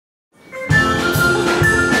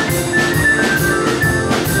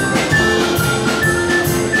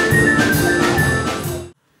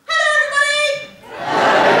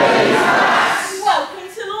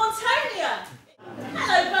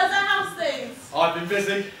I've been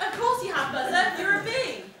busy. Of course you have, Buzzer. You're a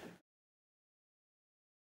bee.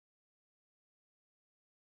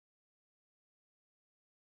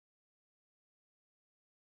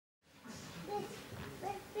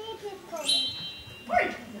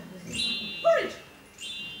 Porridge! Porridge!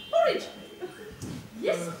 Porridge!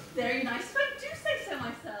 Yes, very nice. I do say so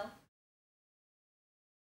myself.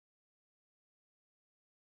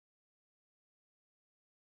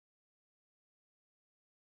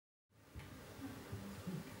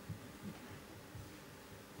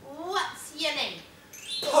 What's your name?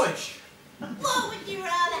 Porridge. What would you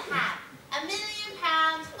rather have?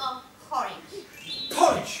 £1,000,000 or porridge?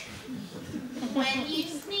 Porridge. When you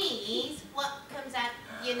sneeze, what comes out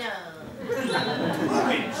your nose?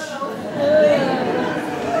 Porridge.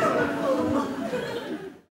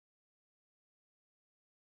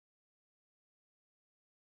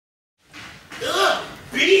 Ugh,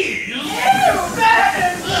 bees! Ew, man!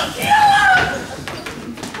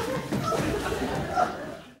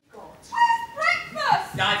 Where's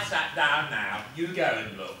breakfast? I've sat down now. You go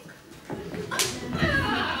and look.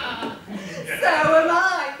 So am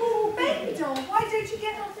I. Oh, baby doll, why don't you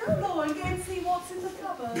get off your floor and go and see what's in the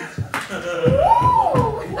cupboard?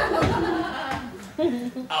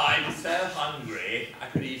 I'm so hungry, I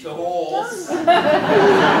could eat a horse. We don't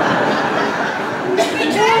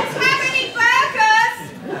have any burgers!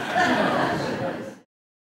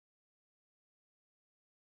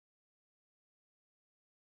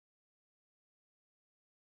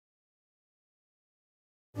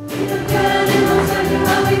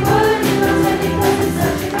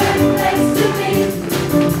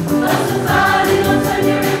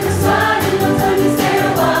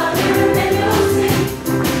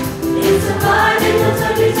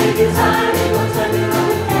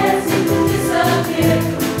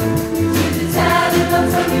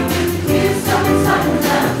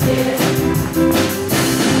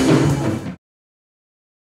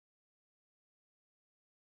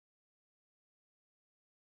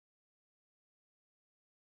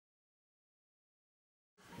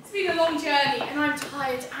 It's been a long journey and I'm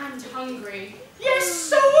tired and hungry. Yes,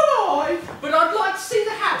 so am I. But I'd like to see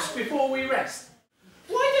the house before we rest.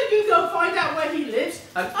 Why don't you go find out where he lives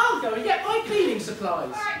and I'll go and get my cleaning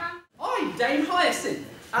supplies. Alright, Mum. I'm Dame Hyacinth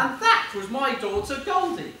and that was my daughter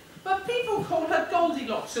Goldie. But people call her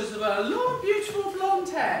Goldilocks because of her long beautiful blonde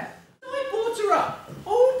hair. I brought her up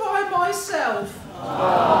all by myself.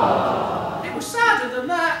 Aww. It was sadder than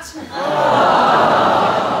that.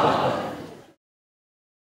 Aww.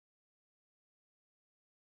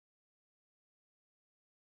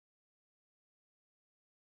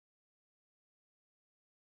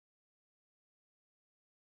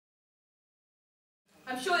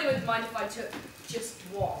 I'm sure they wouldn't mind if I took just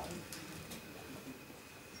one.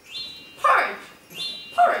 Porridge!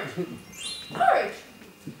 Porridge! Porridge!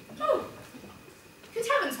 Oh, good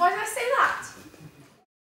heavens, why did I say that?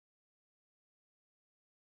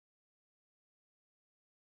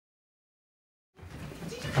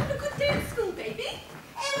 Did you have a good day at school, baby? It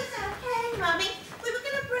was okay, Mummy. We were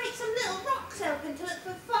going to break some little rocks open to look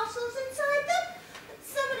for fossils inside them, but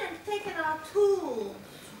someone had taken our tools.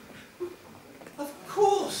 Of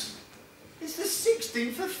course. It's the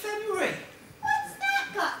 16th of February. What's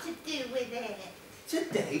that got to do with it?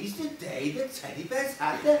 Today's the day the teddy bears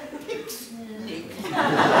had their picnic.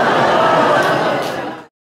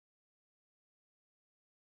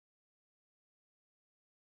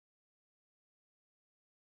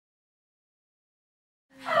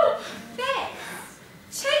 Help! Bears!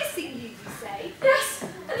 Chasing you, you say? Yes,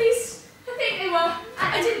 at least I think they were.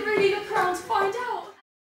 I didn't really look around to find out.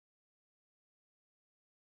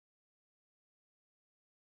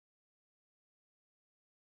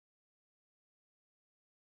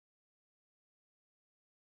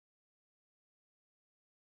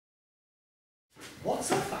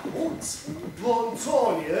 What's about?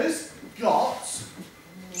 Montagne's got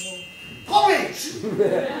porridge!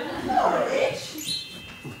 Porridge?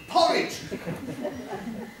 Porridge!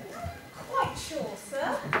 Quite sure,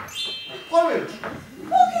 sir. Porridge!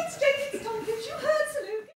 Morgans, Jenkins, Tompkins, you heard,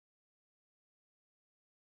 Salute.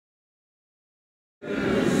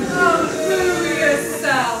 Oh, boo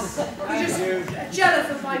yourself. You're just jealous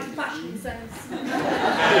of my fashion sense.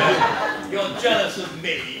 You're jealous of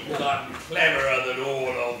me because I'm cleverer than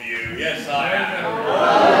all of you. Yes, I am.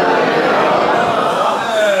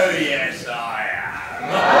 Oh, yes, I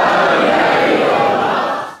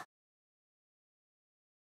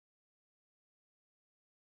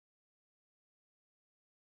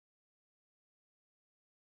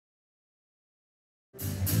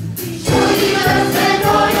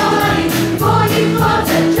Before you close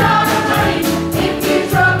a jar of honey, if you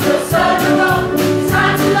drop your soda wrong.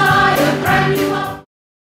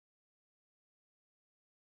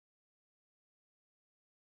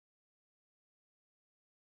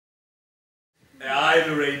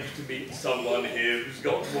 someone here who's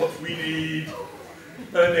got what we need.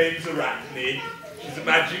 Her name's Arachne. She's a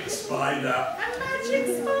magic spider. A magic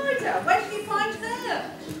spider? Where did you find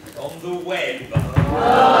her? On the web.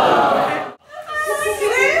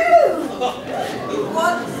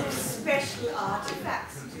 What special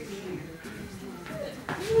artifacts do you use?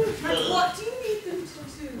 And what do you need them to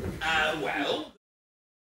do? Well...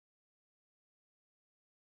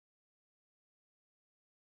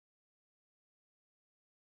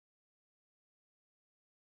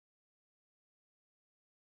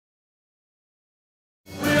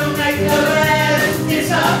 We'll make the letters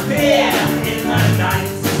disappear in the night.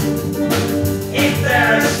 If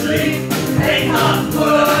they're asleep, they can't put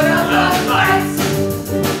up a fight.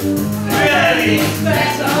 Really, it's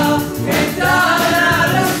better if done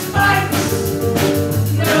out of spite.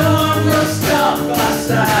 No one will stop us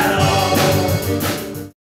at all.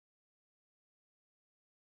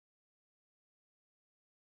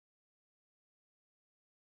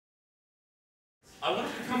 I want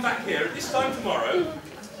you to come back here at this time tomorrow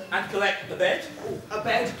and collect a bed. A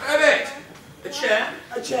bed? A bed. A chair.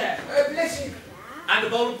 A chair. Bless you. And a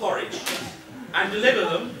bowl of porridge. And deliver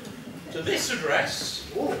them to this address.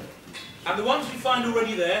 Oh, And the ones you find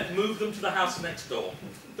already there, move them to the house next door.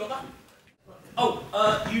 Got that? Oh,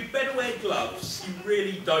 you'd better wear gloves. You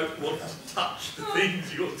really don't want to touch the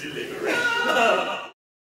things you're delivering.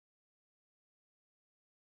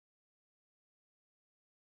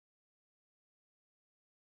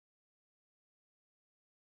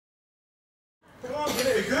 Come on, give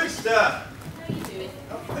it a good start. How are you doing?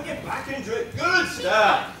 I'll get back into it. Good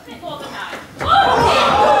start. Bit more than that.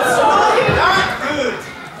 That good. I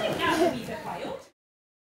think that would be a bit wild.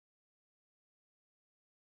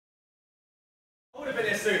 I would have been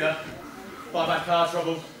here sooner. By that car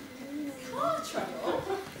trouble. Car trouble?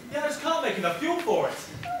 Yeah, I just can't make enough fuel for it.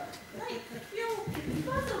 Like, fuel.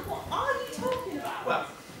 Brother, what are you talking about? Well,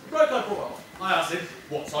 bloke I brought up, I asked him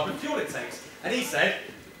what type of fuel it takes, and he said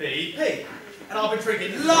BP. And I've been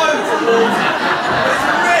drinking loads of water. It's a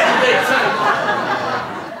really big tank.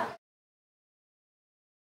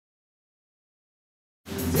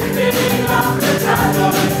 Tipping off the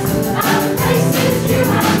tunnels and the places you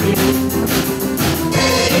have been.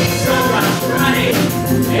 Getting so much money,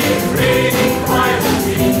 it's really quite a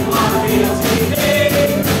thing. You want to be on TV.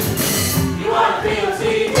 You want to be on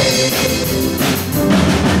TV.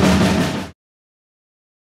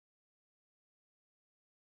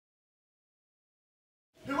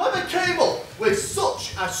 whoever came up with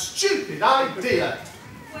such a stupid idea?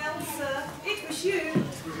 Well, sir, it was you.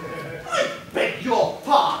 I beg your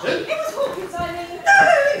pardon? It was Hawkins, I mean. No,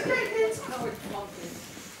 it's Jenkins. No, it's Hawkins.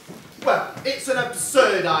 Well, it's an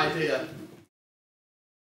absurd idea.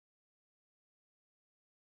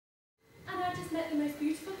 And I just met the most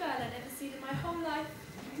beautiful girl I'd ever seen in my whole life.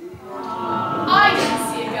 I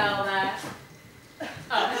didn't see a girl there.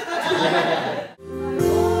 I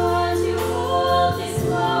want to hold this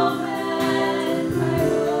moment. I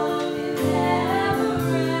hope it never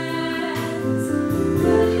ends.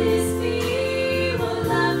 Could this be what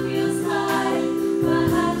love feels like?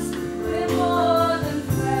 Perhaps we're more than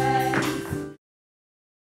friends.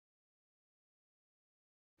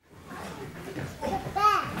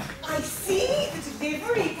 I see the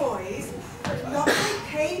delivery boys, but not my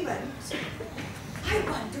payment. I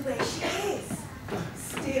wonder where she is.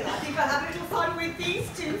 Still, I think I'll have a little fun with these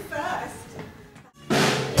two first.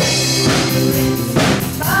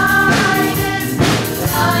 Spiders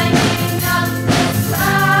lining up the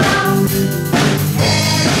sound.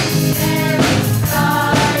 Scary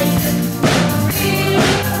spiders,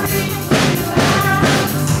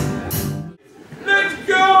 Let's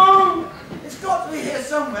go! It's got to be here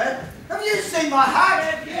somewhere. Have you seen my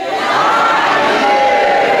hat?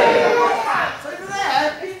 My hat's over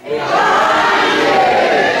there.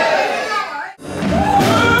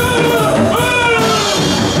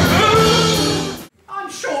 I'm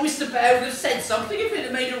sure Mr. Bear would have said something if it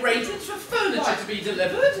had made arrangements for furniture to be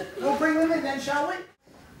delivered. We'll bring them in then, shall we?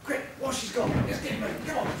 Quick, while she's gone. Let's get moving.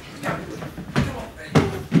 Come on. Come on, Ben.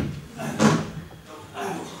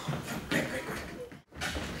 Quick, quick, quick.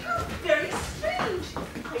 How very strange.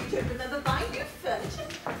 I don't remember buying new furniture.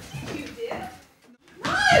 Did you, dear?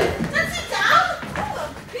 No! Don't sit down!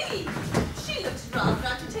 Oh, Bea, she looks rather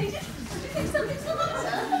agitated. Do you think something's the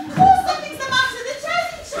matter? Of course something's the matter! The chair's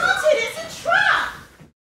enchanted! It's a trap!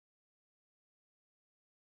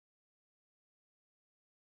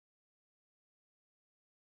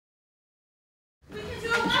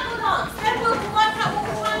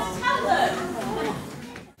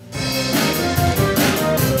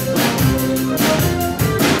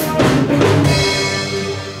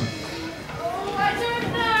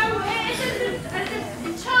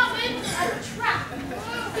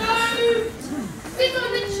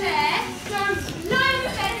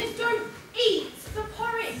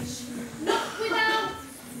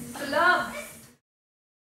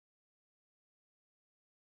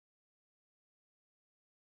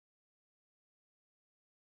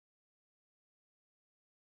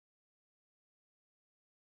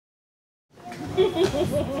 Oh,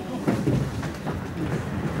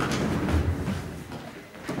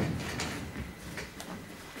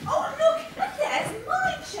 look, and there's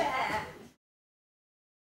my chair.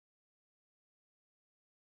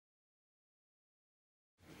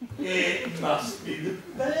 It must be the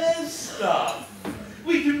bear's stuff.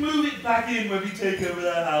 We can move it back in when we take over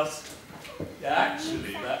their house.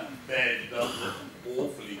 Actually, that bed does look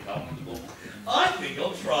awfully comfortable. I think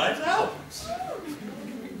I'll try it out.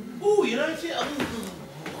 Oh, you like it?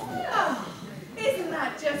 Oh, isn't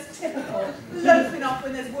that just typical? Loafing off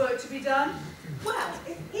when there's work to be done? Well,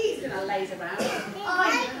 if he's going to laze around, I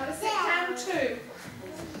know how to sit down too.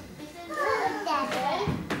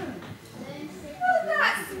 Well,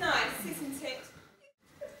 that's nice, isn't it?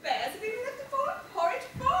 The bears have even left a bowl of porridge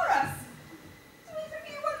for us. Do either of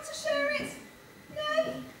you want to share it?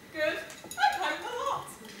 No? Good. I'd like a lot.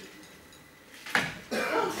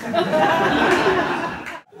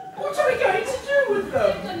 What are we going to do with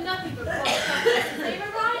them? They've done nothing but follow Condensed. They've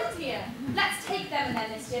arrived here. Let's take them and their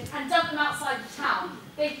mischief and dump them outside the town.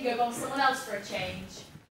 They can go bomb someone else for a change.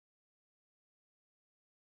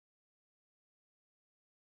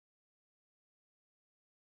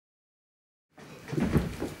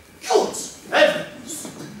 Good heavens!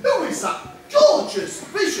 Who is that gorgeous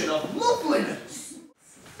vision of loveliness?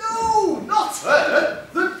 No, not her!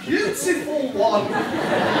 The beautiful one!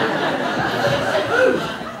 Who?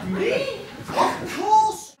 Me? Of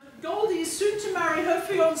course! Goldie is soon to marry her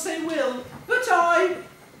fiancé Will, but I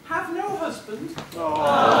have no husband.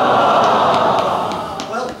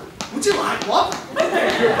 Well, would you like one? I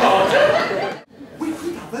beg your pardon? We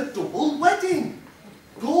could have a double wedding.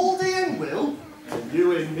 Goldie and Will, and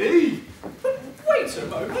you and me. But wait a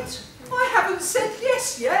moment. I haven't said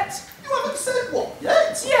yes yet. You haven't said what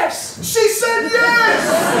yet? Yes. She said yes!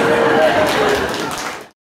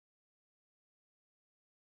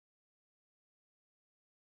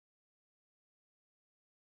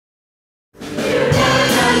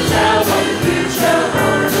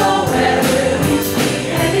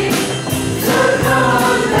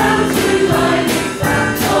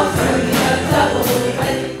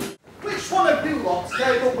 Which one of you lots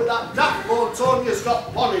came up with that daft Tonia's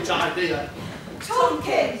got porridge idea?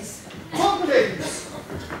 Tompkins! Tompkins!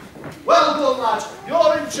 Well done, lad.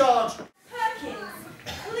 You're in charge. Perkins,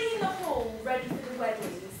 clean the hall ready for the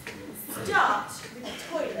weddings. Start with the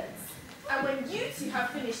toilets. And when you two have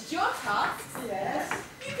finished your tasks, Yes?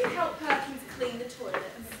 you can help Perkins clean the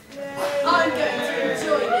toilets. I'm going to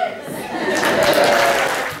enjoy this.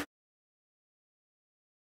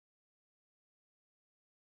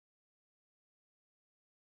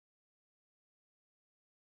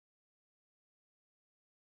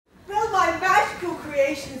 Well, my magical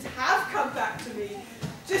creations have come back to me,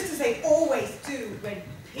 just as they always do when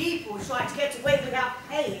people try to get away without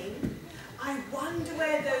paying.